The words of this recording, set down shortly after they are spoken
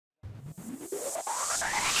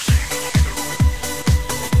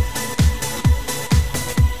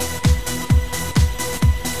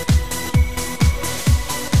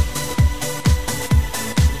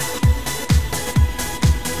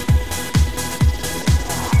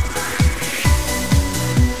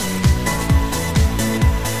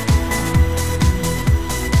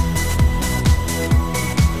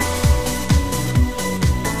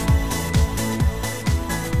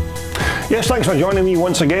thanks for joining me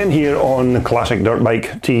once again here on Classic Dirt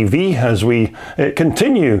Bike TV as we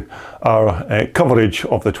continue our coverage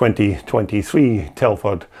of the 2023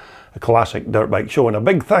 Telford Classic Dirt Bike Show. And a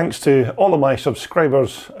big thanks to all of my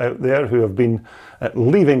subscribers out there who have been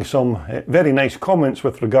leaving some very nice comments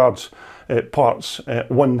with regards parts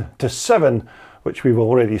 1 to 7, which we've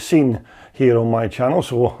already seen here on my channel.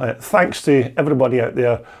 So thanks to everybody out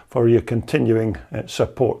there for your continuing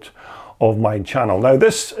support of my channel. Now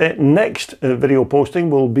this next video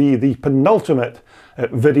posting will be the penultimate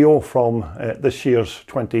video from this year's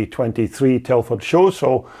 2023 Telford show,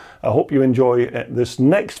 so I hope you enjoy this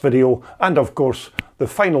next video and of course the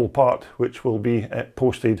final part, which will be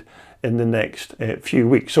posted in the next few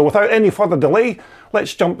weeks. So without any further delay,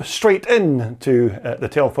 let's jump straight into the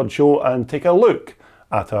Telford show and take a look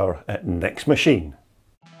at our next machine.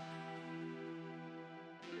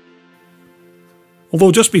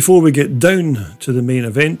 Although just before we get down to the main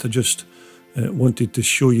event, I just wanted to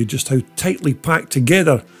show you just how tightly packed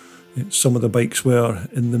together some of the bikes were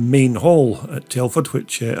in the main hall at Telford,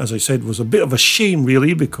 which as I said was a bit of a shame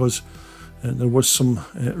really, because there was some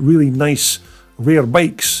really nice rare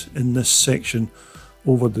bikes in this section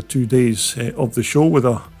over the 2 days of the show, with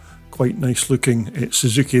a quite nice looking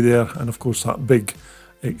Suzuki there and of course that big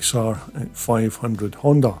XR 500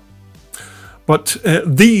 Honda. But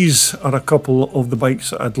these are a couple of the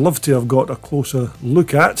bikes that I'd love to have got a closer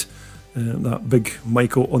look at. That big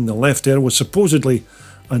Maiko on the left there was supposedly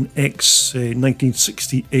an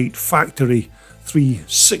ex-1968 factory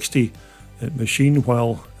 360 machine,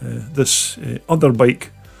 while this other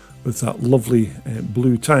bike with that lovely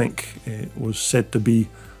blue tank was said to be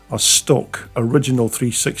a stock original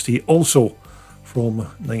 360, also from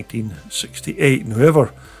 1968. And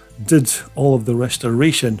whoever did all of the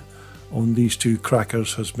restoration on these two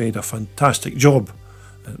crackers has made a fantastic job,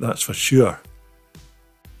 that's for sure.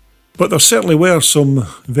 But there certainly were some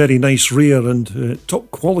very nice rare and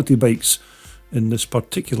top quality bikes in this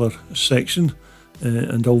particular section,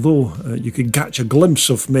 and although you could catch a glimpse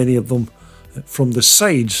of many of them from the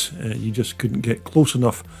sides, you just couldn't get close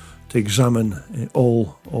enough to examine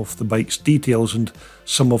all of the bike's details and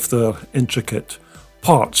some of their intricate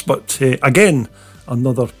parts. But again,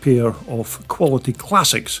 another pair of quality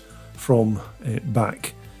classics from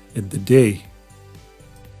back in the day.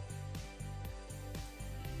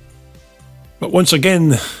 But once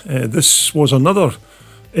again, this was another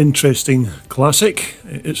interesting classic.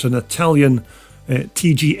 It's an Italian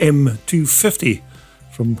TGM 250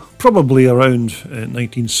 from probably around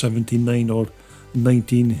 1979 or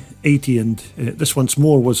 1980, and this once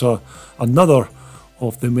more was another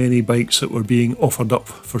of the many bikes that were being offered up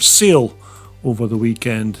for sale over the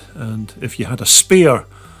weekend. And if you had a spare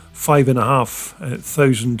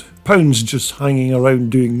 £5,500 just hanging around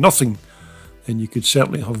doing nothing, then you could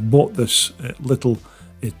certainly have bought this little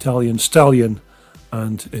Italian stallion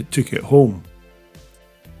and took it home.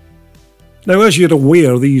 Now, as you're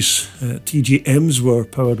aware, these TGMs were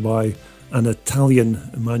powered by an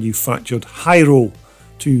Italian manufactured Hyro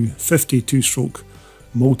 250 two-stroke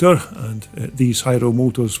motor, and these Hyro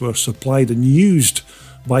motors were supplied and used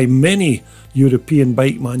by many European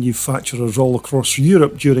bike manufacturers all across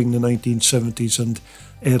Europe during the 1970s and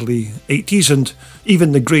early 80s, and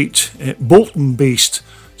even the great Bolton-based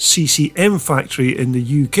CCM factory in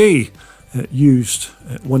the UK used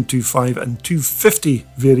 125 and 250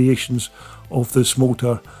 variations of this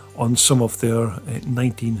motor on some of their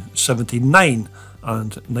 1979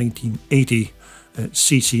 and 1980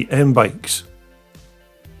 CCM bikes.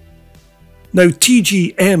 Now,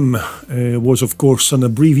 TGM was of course an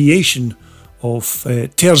abbreviation of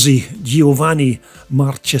Terzi Giovanni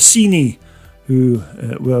Marchesini, who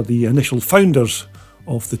were the initial founders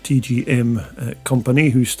of the TGM company,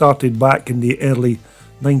 who started back in the early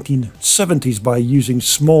 1970s by using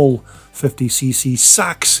small 50cc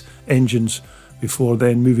Sachs engines before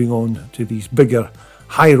then moving on to these bigger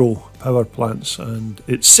Hyro power plants. And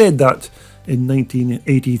it's said that in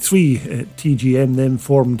 1983 TGM then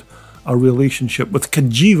formed a relationship with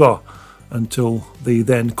Cagiva until they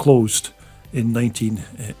then closed in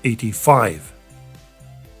 1985.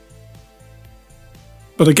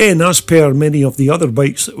 But again, as per many of the other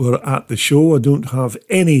bikes that were at the show, I don't have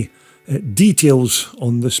any details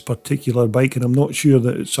on this particular bike, and I'm not sure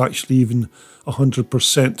that it's actually even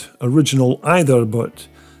 100% original either. But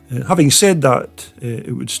having said that,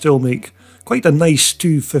 it would still make quite a nice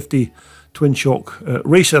 250 twin shock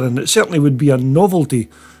racer, and it certainly would be a novelty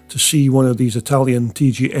to see one of these Italian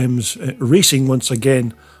TGMs racing once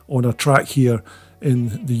again on a track here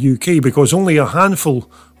in the UK, because only a handful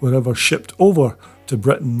were ever shipped over to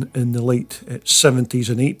Britain in the late 70s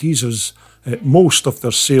and 80s, as most of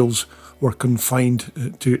their sales were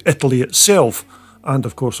confined to Italy itself and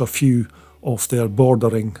of course a few of their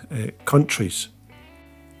bordering countries.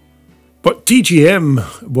 But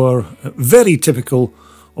TGM were very typical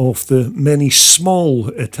of the many small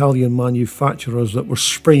Italian manufacturers that were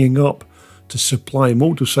springing up to supply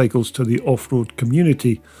motorcycles to the off-road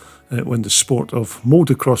community when the sport of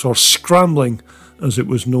motocross, or scrambling as it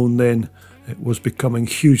was known then, was becoming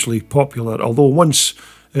hugely popular. Although once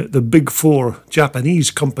the big four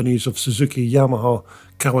Japanese companies of Suzuki, Yamaha,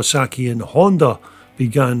 Kawasaki and Honda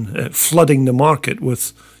began flooding the market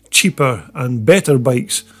with cheaper and better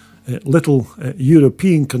bikes, little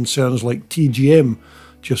European concerns like TGM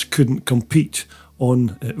just couldn't compete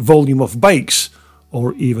on volume of bikes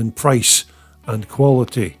or even price and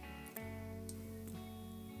quality.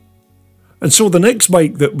 And so the next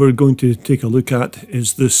bike that we're going to take a look at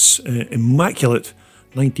is this immaculate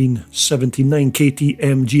 1979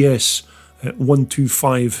 KTM GS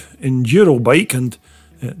 125 Enduro bike, and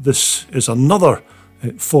this is another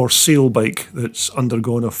for sale bike that's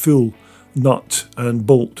undergone a full nut and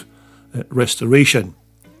bolt restoration.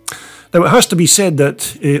 Now it has to be said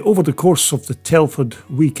that over the course of the Telford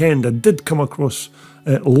weekend I did come across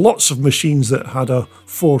lots of machines that had a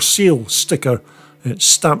for sale sticker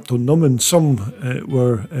stamped on them, and some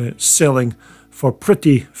were selling for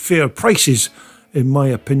pretty fair prices in my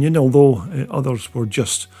opinion, although others were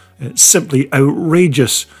just simply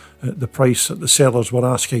outrageous at the price that the sellers were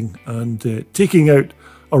asking, and taking out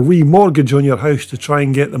a remortgage on your house to try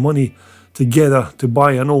and get the money together to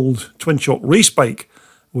buy an old twin-shock race bike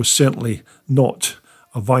was certainly not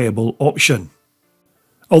a viable option.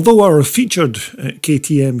 Although our featured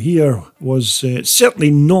KTM here was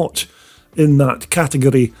certainly not in that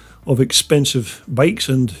category of expensive bikes,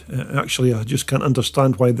 and actually I just can't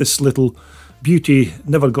understand why this little beauty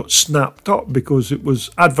never got snapped up, because it was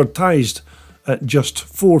advertised at just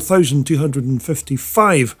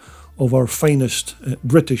 4,255 of our finest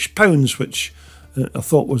British pounds, which I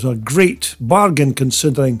thought was a great bargain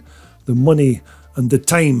considering the money and the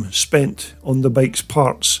time spent on the bike's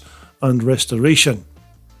parts and restoration.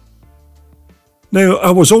 Now,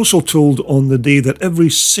 I was also told on the day that every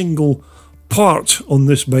single part on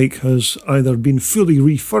this bike has either been fully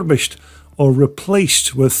refurbished or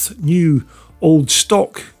replaced with new old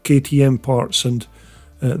stock KTM parts, and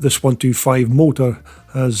this 125 motor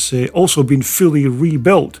has also been fully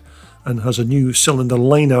rebuilt and has a new cylinder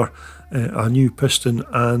liner, a new piston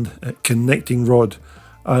and connecting rod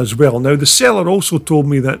as well. Now the seller also told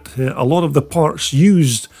me that a lot of the parts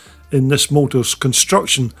used in this motor's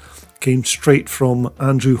construction came straight from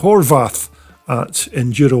Andrew Horvath at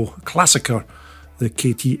Enduro Klassiker, the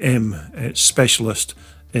KTM specialist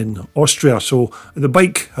in Austria. So the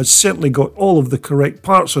bike has certainly got all of the correct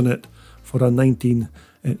parts on it for a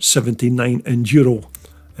 1979 Enduro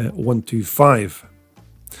 125.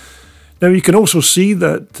 Now you can also see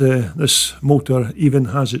that this motor even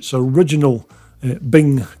has its original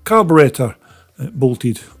Bing carburetor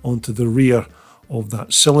bolted onto the rear of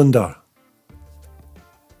that cylinder.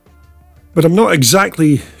 But I'm not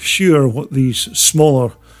exactly sure what these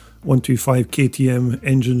smaller 125 KTM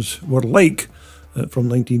engines were like from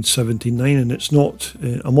 1979, and it's not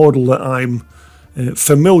a model that I'm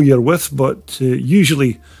familiar with, but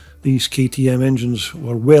usually these KTM engines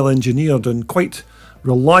were well engineered and quite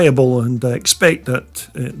reliable, and I expect that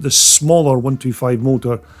this smaller 125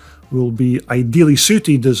 motor will be ideally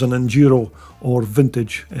suited as an enduro or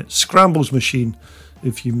vintage scrambles machine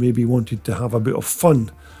if you maybe wanted to have a bit of fun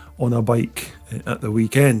on a bike at the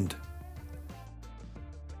weekend.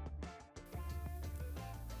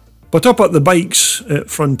 But up at the bike's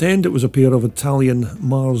front end, it was a pair of Italian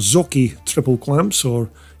Marzocchi triple clamps or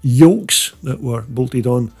yokes that were bolted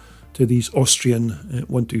on to these Austrian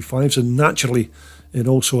 125s, and naturally it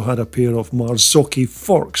also had a pair of Marzocchi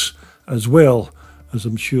forks as well, as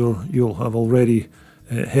I'm sure you'll have already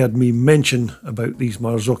heard me mention about these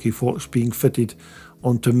Marzocchi forks being fitted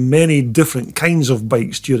onto many different kinds of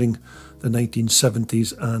bikes during the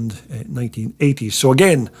 1970s and 1980s. So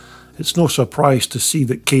again, it's no surprise to see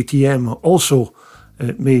that KTM also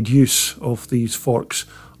made use of these forks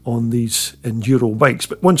on these enduro bikes.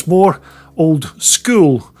 But once more, old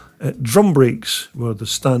school drum brakes were the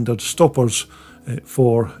standard stoppers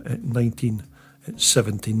for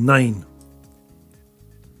 1979.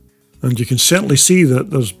 And you can certainly see that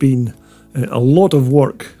there's been a lot of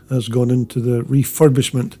work has gone into the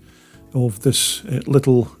refurbishment of this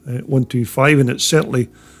little 125, and it's certainly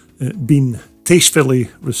been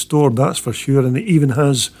tastefully restored, that's for sure. And it even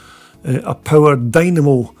has a power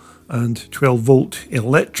dynamo and 12-volt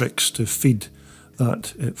electrics to feed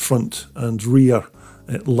that front and rear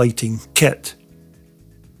lighting kit.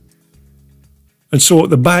 And so at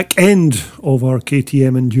the back end of our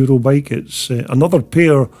KTM Enduro bike, it's another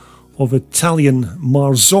pair of Italian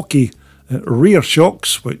Marzocchi rear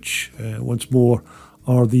shocks, which once more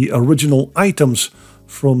are the original items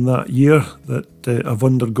from that year that have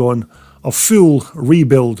undergone a full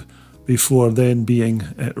rebuild before then being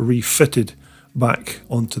refitted back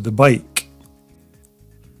onto the bike.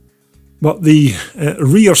 But the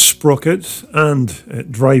rear sprocket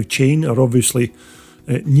and drive chain are obviously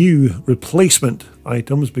new replacement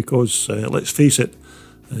items because, let's face it,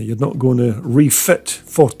 you're not going to refit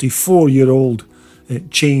 44-year-old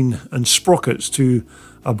chain and sprockets to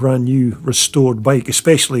a brand new restored bike,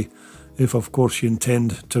 especially if, of course, you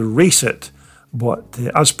intend to race it. But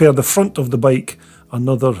as per the front of the bike,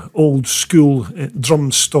 another old school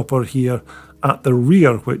drum stopper here at the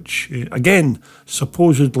rear, which again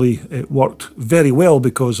supposedly worked very well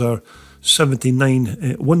because our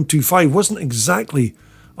 79 125 wasn't exactly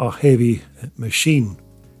a heavy machine.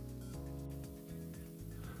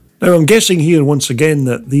 Now I'm guessing here once again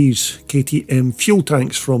that these KTM fuel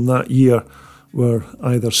tanks from that year were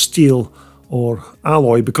either steel or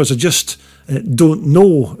alloy, because I just don't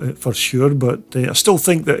know for sure, but I still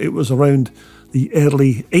think that it was around the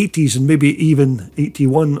early 80s and maybe even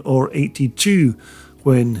 81 or 82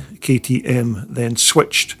 when KTM then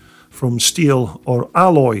switched from steel or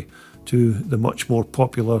alloy to the much more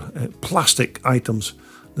popular plastic items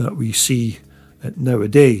that we see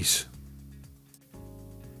nowadays.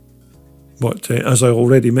 But as I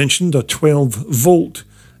already mentioned, a 12-volt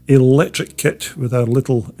electric kit with our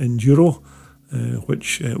little Enduro,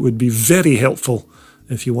 which would be very helpful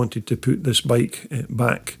if you wanted to put this bike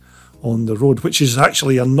back on the road, which is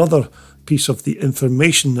actually another piece of the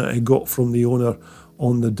information that I got from the owner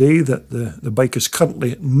on the day, that the bike is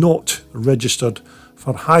currently not registered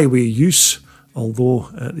for highway use, although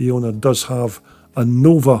the owner does have a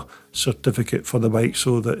Nova certificate for the bike,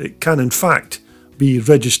 so that it can in fact be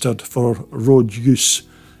registered for road use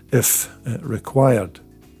if required.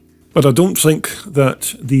 But I don't think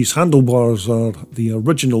that these handlebars are the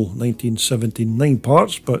original 1979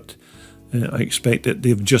 parts, but I expect that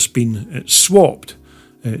they've just been swapped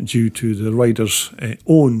due to the rider's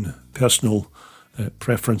own personal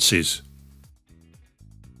preferences.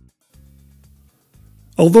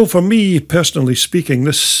 Although for me, personally speaking,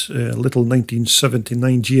 this little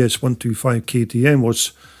 1979 GS125 KTM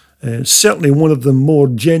was certainly one of the more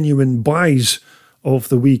genuine buys of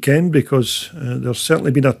the weekend, because there's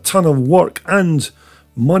certainly been a ton of work and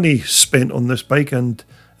money spent on this bike, and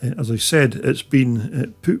as I said, it's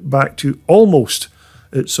been put back to almost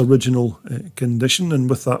its original condition, and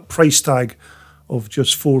with that price tag of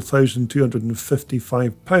just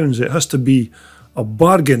 £4,255, it has to be a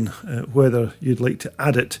bargain whether you'd like to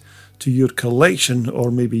add it to your collection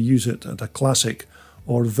or maybe use it at a classic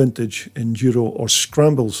or vintage enduro or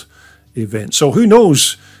scrambles event. So who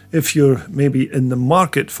knows, if you're maybe in the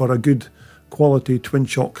market for a good quality twin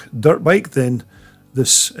shock dirt bike, then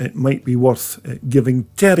this might be worth giving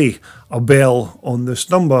Terry a bell on this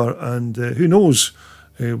number, and who knows,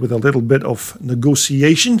 with a little bit of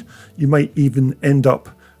negotiation you might even end up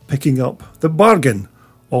picking up the bargain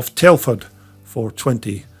of Telford for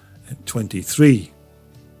 2023.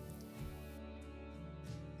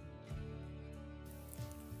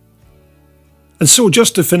 And so,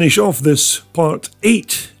 just to finish off this part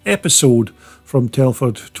 8 episode from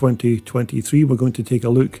Telford 2023, we're going to take a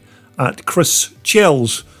look at Chris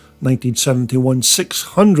Chell's 1971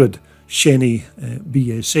 600 Shenny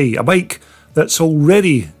BSA, a bike that's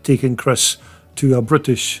already taken Chris to a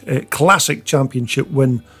British Classic Championship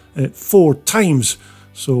win 4 times.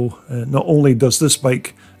 So not only does this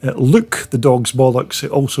bike look the dog's bollocks,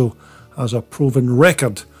 it also has a proven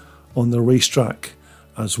record on the racetrack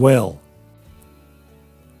as well.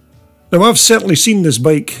 Now, I've certainly seen this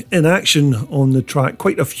bike in action on the track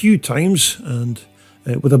quite a few times, and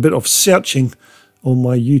with a bit of searching on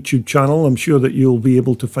my YouTube channel, I'm sure that you'll be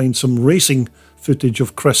able to find some racing footage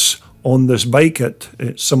of Chris on this bike at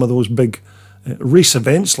some of those big race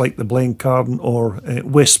events like the Blencarn or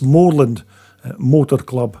Westmoreland Motor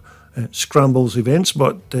Club scrambles events,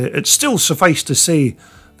 but it's still suffice to say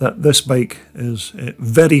that this bike is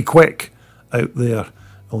very quick out there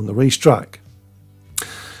on the racetrack.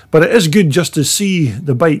 But it is good just to see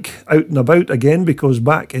the bike out and about again, because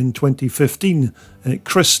back in 2015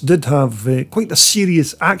 Chris did have quite a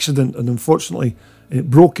serious accident, and unfortunately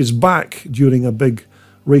broke his back during a big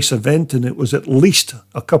race event, and it was at least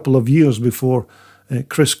a couple of years before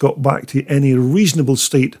Chris got back to any reasonable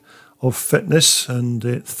state of fitness,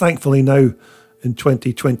 and thankfully now in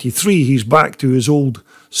 2023 he's back to his old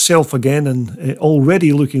self again, and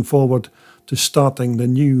already looking forward to starting the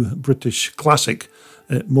new British Classic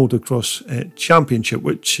Motocross Championship,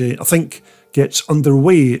 which I think gets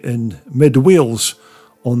underway in mid-Wales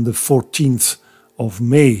on the 14th of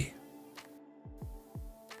May.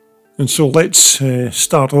 And so let's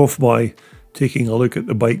start off by taking a look at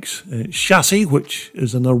the bike's chassis, which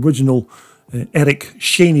is an original Eric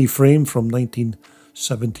Shaney frame from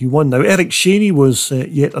 1971. Now, Eric Shaney was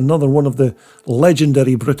yet another one of the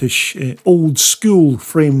legendary British old school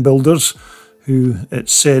frame builders who,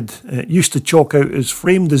 it's said, used to chalk out his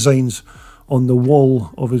frame designs on the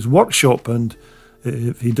wall of his workshop, and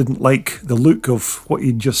if he didn't like the look of what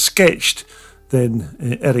he'd just sketched,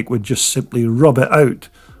 then Eric would just simply rub it out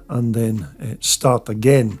and then start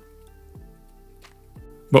again.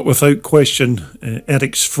 But without question,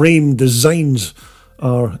 Eric's frame designs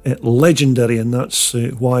are legendary, and that's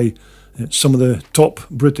why some of the top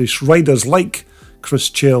British riders like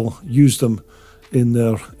Chris Chell use them in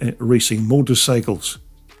their racing motorcycles.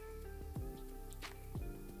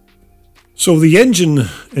 So the engine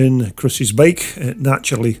in Chris's bike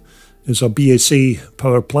naturally is a BSA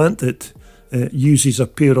power plant. It uses a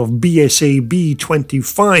pair of BSA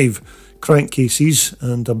B25 crankcases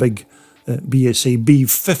and a big BSA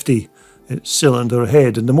B50 cylinder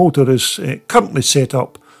head, and the motor is currently set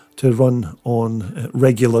up to run on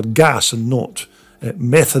regular gas and not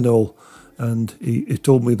methanol, and he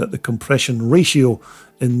told me that the compression ratio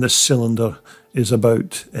in this cylinder is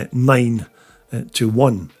about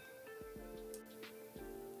 9:1.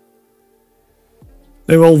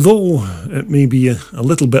 Now, although it may be a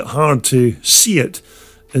little bit hard to see it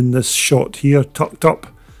in this shot here, tucked up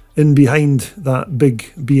in behind that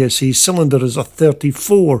big BSA cylinder is a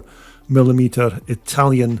 34mm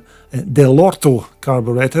Italian Dell'Orto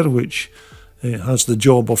carburetor, which has the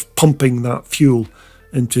job of pumping that fuel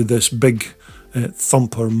into this big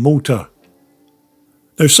thumper motor.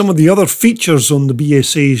 Now, some of the other features on the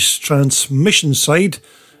BSA's transmission side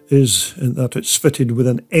is that it's fitted with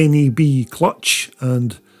an NEB clutch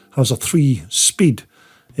and has a 3-speed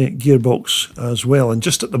gearbox as well. And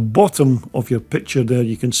just at the bottom of your picture there,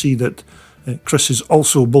 you can see that Chris has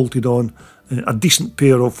also bolted on a decent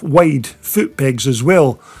pair of wide foot pegs as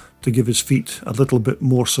well to give his feet a little bit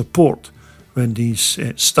more support when he's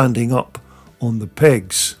standing up on the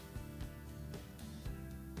pegs.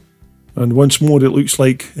 And once more, it looks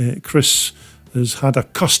like Chris has had a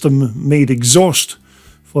custom-made exhaust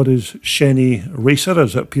for his Shaney Racer,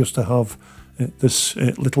 as it appears to have this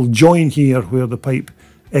little join here where the pipe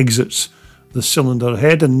exits the cylinder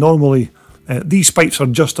head. And normally these pipes are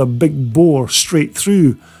just a big bore straight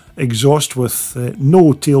through exhaust with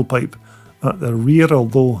no tailpipe at the rear,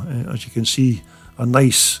 although as you can see, a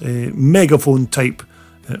nice megaphone type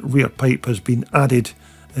rear pipe has been added,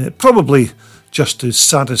 probably just to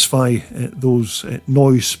satisfy those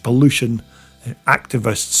noise pollution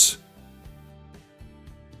activists.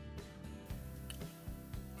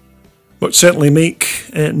 But certainly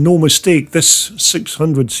make no mistake, this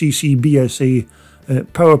 600cc BSA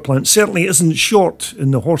power plant certainly isn't short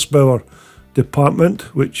in the horsepower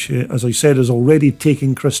department, which, as I said, is already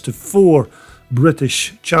taking Chris to 4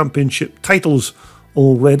 British Championship titles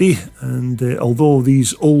already. And although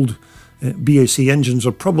these old BSA engines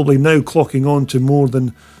are probably now clocking on to more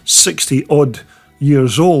than 60 odd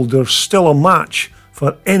years old, they're still a match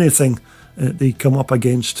for anything they come up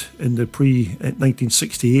against in the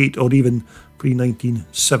pre-1968 or even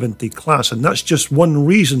pre-1970 class. And that's just one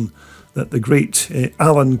reason that the great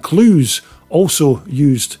Alan Clues also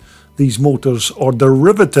used these motors or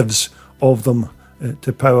derivatives of them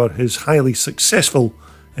to power his highly successful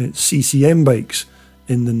CCM bikes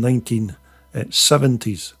in the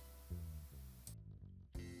 1970s.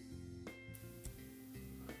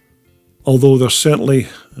 Although there's certainly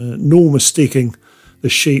no mistaking the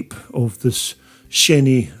shape of this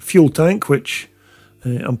Shaney fuel tank, which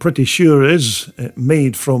I'm pretty sure is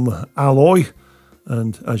made from alloy,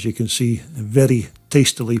 and as you can see, very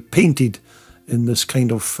tastily painted in this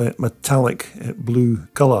kind of metallic blue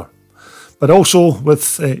colour. But also with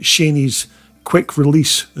Shaney's quick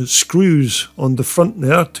release screws on the front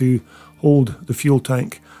there to hold the fuel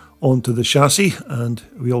tank onto the chassis, and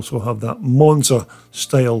we also have that Monza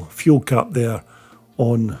style fuel cap there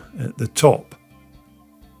on the top.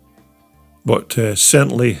 But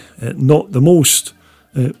certainly not the most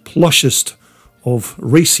plushest of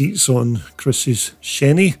race seats on Chris's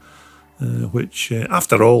Shaney, which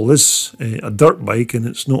after all is a dirt bike and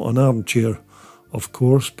it's not an armchair, of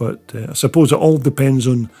course. But I suppose it all depends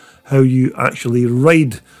on how you actually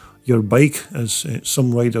ride your bike, as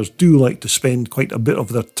some riders do like to spend quite a bit of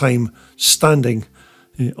their time standing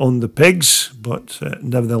on the pegs, but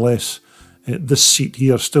nevertheless this seat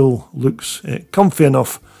here still looks comfy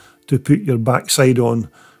enough to put your backside on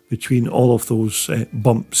between all of those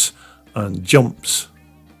bumps and jumps.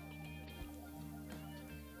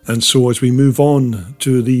 And so as we move on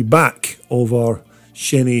to the back of our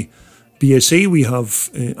Shenny BSA, we have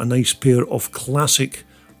a nice pair of classic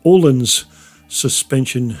Öhlins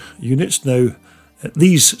suspension units. Now,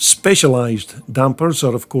 these specialised dampers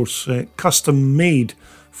are of course custom made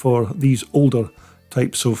for these older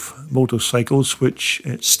types of motorcycles, which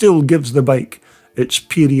still gives the bike its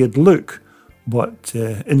period look, but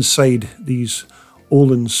inside these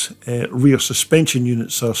Öhlins rear suspension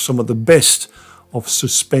units are some of the best of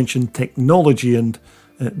suspension technology, and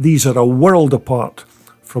these are a world apart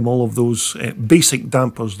from all of those basic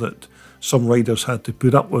dampers that some riders had to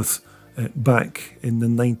put up with back in the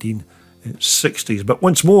 1960s. But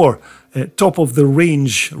once more, top of the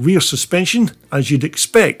range rear suspension, as you'd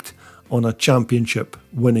expect on a championship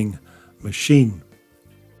winning machine.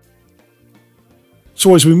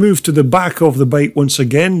 So as we move to the back of the bike once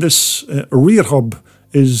again, this rear hub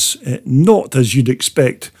is not, as you'd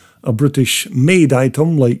expect, a British made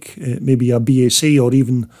item like maybe a BSA or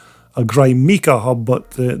even a Grimeka hub,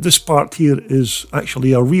 but this part here is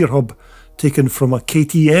actually a rear hub taken from a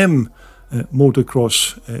KTM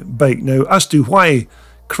motocross bike. Now, as to why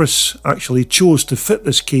Chris actually chose to fit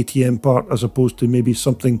this KTM part as opposed to maybe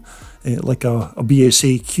something like a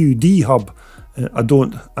BSA QD hub, I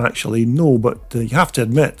don't actually know, but you have to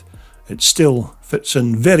admit it still fits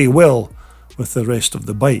in very well with the rest of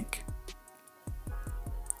the bike.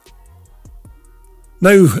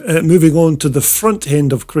 Now, moving on to the front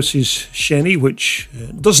end of Chris's Shenny, which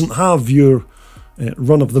doesn't have your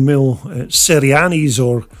run-of-the-mill Serianis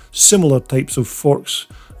or similar types of forks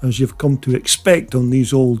as you've come to expect on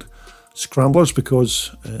these old scramblers,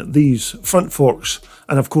 because these front forks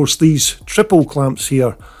and of course these triple clamps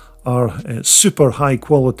here are super high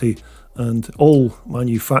quality and all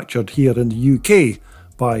manufactured here in the UK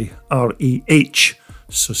by REH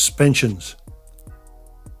Suspensions.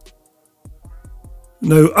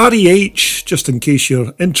 Now, REH, just in case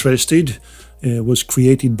you're interested, was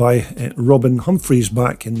created by Robin Humphries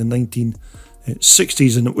back in the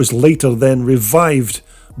 1960s, and it was later then revived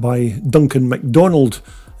by Duncan MacDonald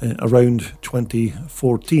around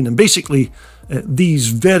 2014. And basically, these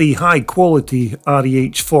very high quality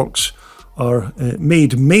REH forks are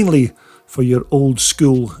made mainly for your old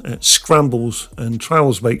school scrambles and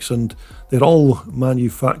trials bikes, and they're all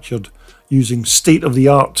manufactured using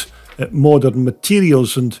state-of-the-art modern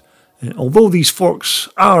materials, and although these forks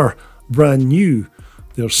are brand new,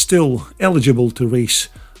 they're still eligible to race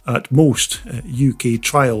at most UK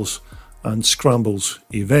trials and scrambles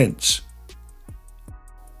events.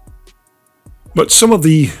 But some of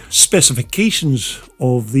the specifications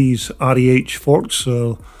of these REH forks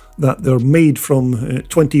are that they're made from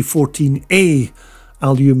 2014A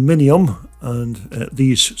aluminium, and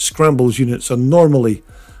these scrambles units are normally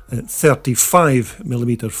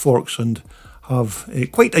 35mm forks and have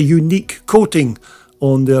quite a unique coating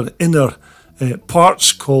on their inner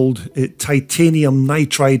parts called titanium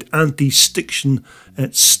nitride anti-stiction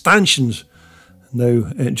stanchions.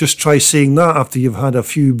 Now, just try saying that after you've had a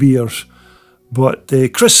few beers. But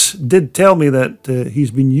Chris did tell me that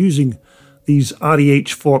he's been using these REH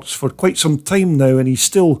forks for quite some time now, and he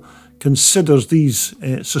still considers these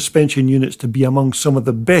suspension units to be among some of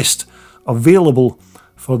the best available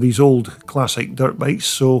for these old classic dirt bikes.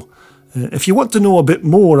 So if you want to know a bit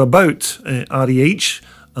more about REH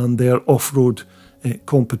and their off-road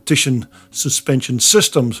competition suspension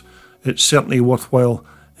systems, it's certainly worthwhile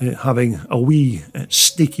having a wee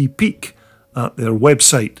sneaky peek at their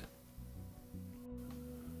website.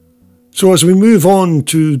 So as we move on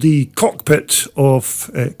to the cockpit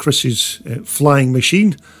of Chris's flying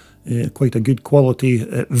machine, quite a good quality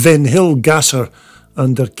Ven Hill gasser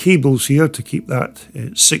under cables here to keep that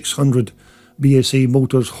 600 BSA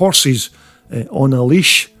Motors horses on a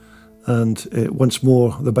leash, and once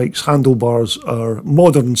more the bike's handlebars are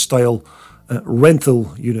modern style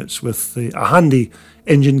rental units with a handy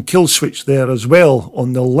engine kill switch there as well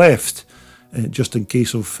on the left, just in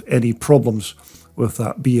case of any problems with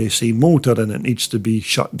that BSA motor and it needs to be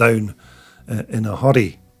shut down in a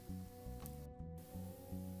hurry.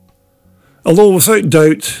 Although without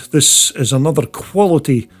doubt this is another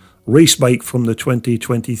quality race bike from the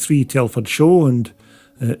 2023 Telford show, and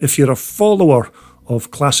if you're a follower of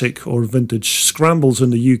classic or vintage scrambles in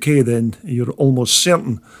the UK, then you're almost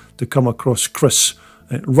certain to come across Chris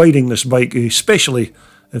riding this bike, especially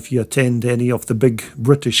if you attend any of the big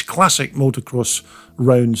British classic motocross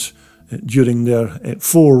rounds during their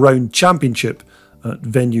 4-round championship at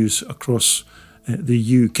venues across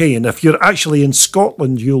the UK. And if you're actually in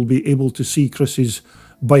Scotland, you'll be able to see Chris's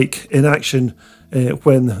bike in action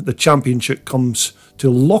when the championship comes to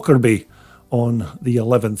Lockerbie on the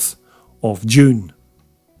 11th of June.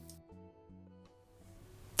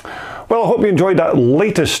 Well, I hope you enjoyed that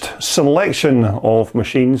latest selection of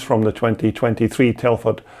machines from the 2023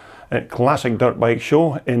 Telford Classic Dirt Bike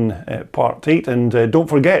Show in Part 8. And don't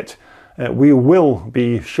forget, we will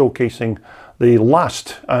be showcasing the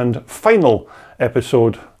last and final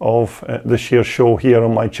episode of this year's show here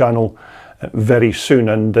on my channel very soon.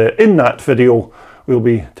 And in that video, we'll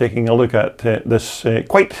be taking a look at this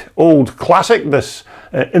quite old classic, this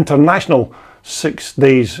International 6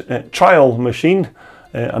 Days trial machine.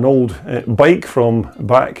 An old bike from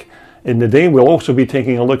back in the day. We'll also be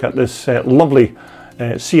taking a look at this lovely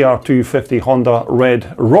CR250 Honda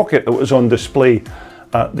Red Rocket that was on display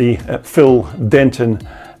at the Phil Denton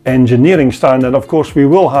Engineering stand. And of course we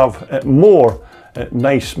will have more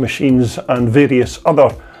nice machines and various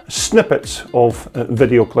other snippets of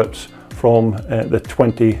video clips from the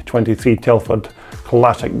 2023 Telford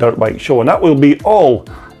Classic Dirt Bike Show. And that will be all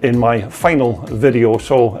in my final video.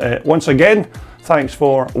 So once again, thanks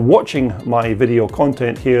for watching my video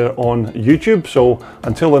content here on YouTube. So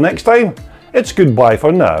until the next time, it's goodbye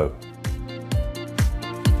for now.